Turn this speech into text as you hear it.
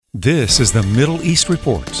This is the Middle East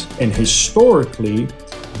Report. And historically,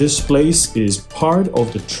 this place is part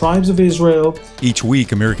of the tribes of Israel. Each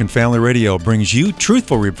week, American Family Radio brings you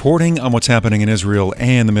truthful reporting on what's happening in Israel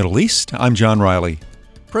and the Middle East. I'm John Riley.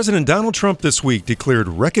 President Donald Trump this week declared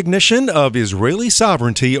recognition of Israeli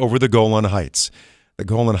sovereignty over the Golan Heights. The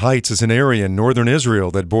Golan Heights is an area in northern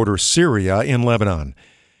Israel that borders Syria and Lebanon.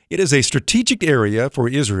 It is a strategic area for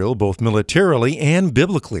Israel, both militarily and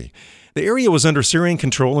biblically. The area was under Syrian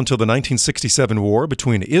control until the 1967 war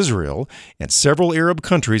between Israel and several Arab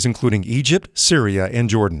countries, including Egypt, Syria, and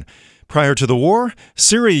Jordan. Prior to the war,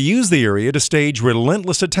 Syria used the area to stage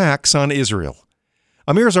relentless attacks on Israel.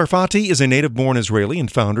 Amir Zarfati is a native-born Israeli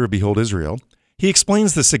and founder of Behold Israel. He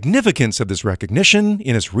explains the significance of this recognition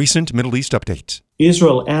in his recent Middle East update.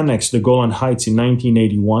 Israel annexed the Golan Heights in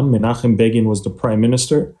 1981. Menachem Begin was the prime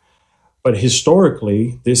minister. But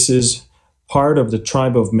historically, this is part of the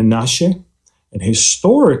tribe of Menashe. And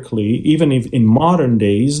historically, even if in modern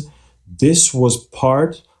days, this was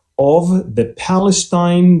part of the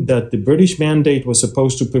Palestine that the British Mandate was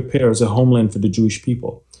supposed to prepare as a homeland for the Jewish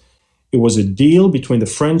people. It was a deal between the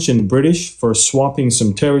French and the British for swapping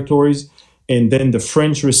some territories, and then the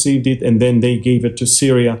French received it, and then they gave it to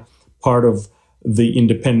Syria, part of the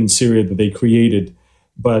independent Syria that they created.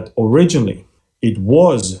 But originally, it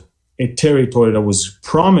was a territory that was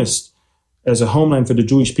promised as a homeland for the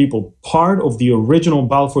Jewish people, part of the original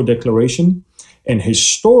Balfour Declaration. And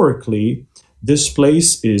historically, this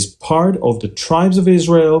place is part of the tribes of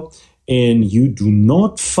Israel, and you do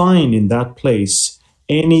not find in that place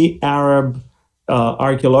any Arab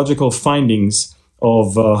archaeological findings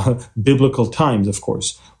of biblical times, of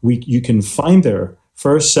course. You can find there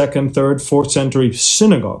 1st, 2nd, 3rd, 4th century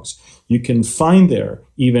synagogues. You can find there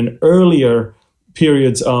even earlier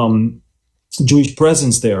periods Jewish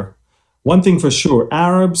presence there. One thing for sure,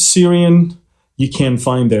 Arab, Syrian, you can't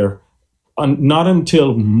find there, not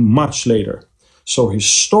until much later. So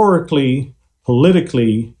historically,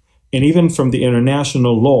 politically, and even from the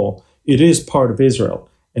international law, it is part of Israel.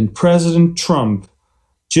 And President Trump,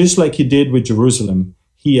 just like he did with Jerusalem,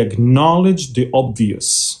 he acknowledged the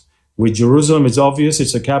obvious. With Jerusalem, it's obvious,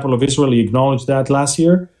 it's the capital of Israel. He acknowledged that last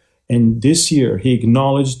year. And this year, he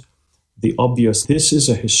acknowledged the obvious. This is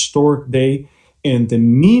a historic day. And the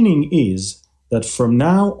meaning is that from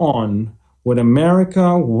now on, when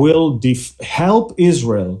America will help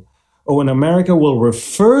Israel, or when America will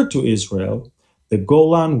refer to Israel, the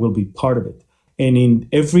Golan will be part of it. And in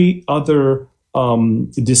every other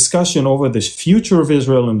discussion over the future of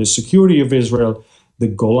Israel and the security of Israel, the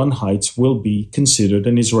Golan Heights will be considered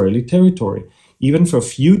an Israeli territory. Even for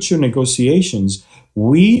future negotiations,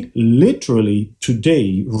 we literally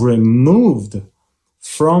today removed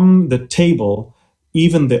from the table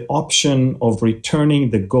even the option of returning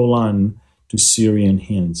the Golan to Syrian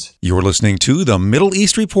hands. You're listening to the Middle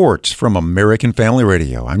East Report from American Family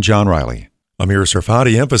Radio. I'm John Riley. Amir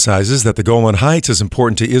Zarfati emphasizes that the Golan Heights is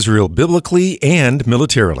important to Israel biblically and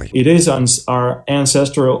militarily. It is our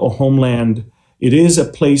ancestral homeland. It is a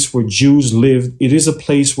place where Jews lived. It is a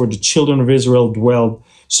place where the children of Israel dwelled.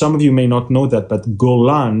 Some of you may not know that, but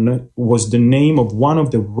Golan was the name of one of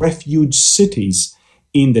the refuge cities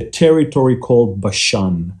in the territory called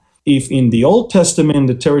Bashan. If in the Old Testament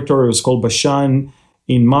the territory was called Bashan,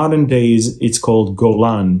 in modern days it's called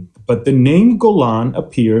Golan. But the name Golan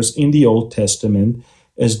appears in the Old Testament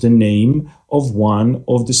as the name of one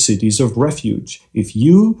of the cities of refuge. If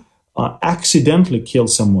you accidentally kill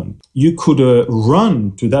someone, you could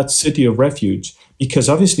run to that city of refuge, because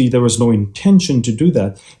obviously there was no intention to do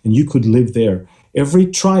that, and you could live there. Every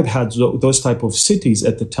tribe had those type of cities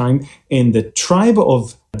at the time, and the tribe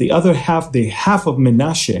of the other half, the half of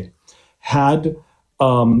Menashe, had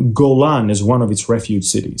Golan as one of its refuge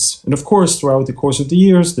cities. And of course, throughout the course of the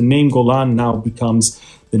years, the name Golan now becomes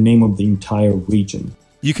the name of the entire region.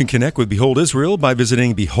 You can connect with Behold Israel by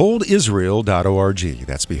visiting beholdisrael.org.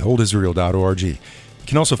 That's beholdisrael.org. You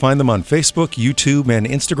can also find them on Facebook, YouTube, and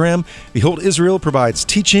Instagram. Behold Israel provides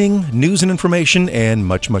teaching, news and information, and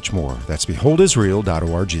much, much more. That's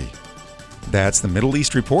beholdisrael.org. That's the Middle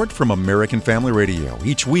East Report from American Family Radio.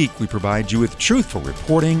 Each week, we provide you with truthful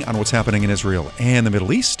reporting on what's happening in Israel and the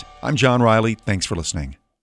Middle East. I'm John Riley. Thanks for listening.